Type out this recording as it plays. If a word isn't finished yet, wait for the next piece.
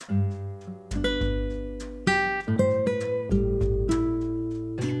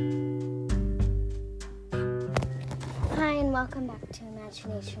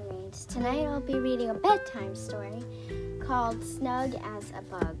Imagination Reads. Tonight I'll be reading a bedtime story called Snug as a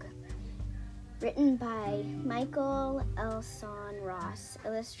Bug, written by Michael Elson Ross,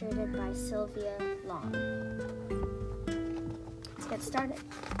 illustrated by Sylvia Long. Let's get started.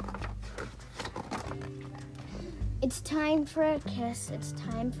 It's time for a kiss, it's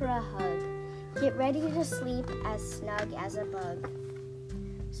time for a hug. Get ready to sleep as snug as a bug.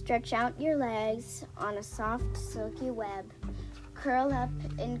 Stretch out your legs on a soft, silky web. Curl up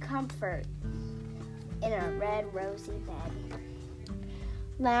in comfort in a red, rosy bed.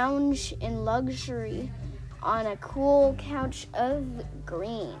 Lounge in luxury on a cool couch of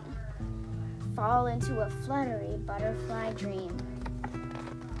green. Fall into a fluttery butterfly dream.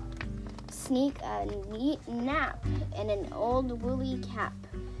 Sneak a neat nap in an old woolly cap.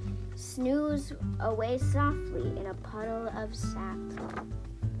 Snooze away softly in a puddle of sap.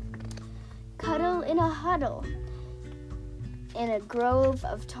 Cuddle in a huddle in a grove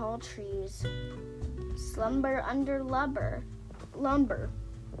of tall trees. Slumber under lumber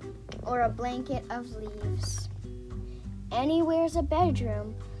or a blanket of leaves. Anywhere's a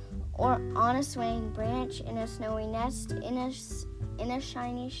bedroom or on a swaying branch in a snowy nest in a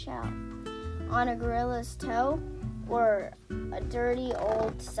shiny shell. On a gorilla's toe or a dirty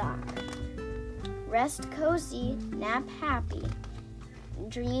old sock. Rest cozy, nap happy,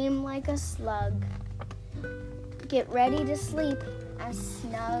 dream like a slug. Get ready to sleep as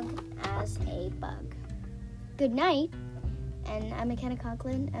snug as a bug. Good night, and I'm McKenna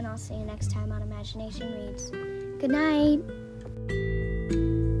Conklin, and I'll see you next time on Imagination Reads. Good night.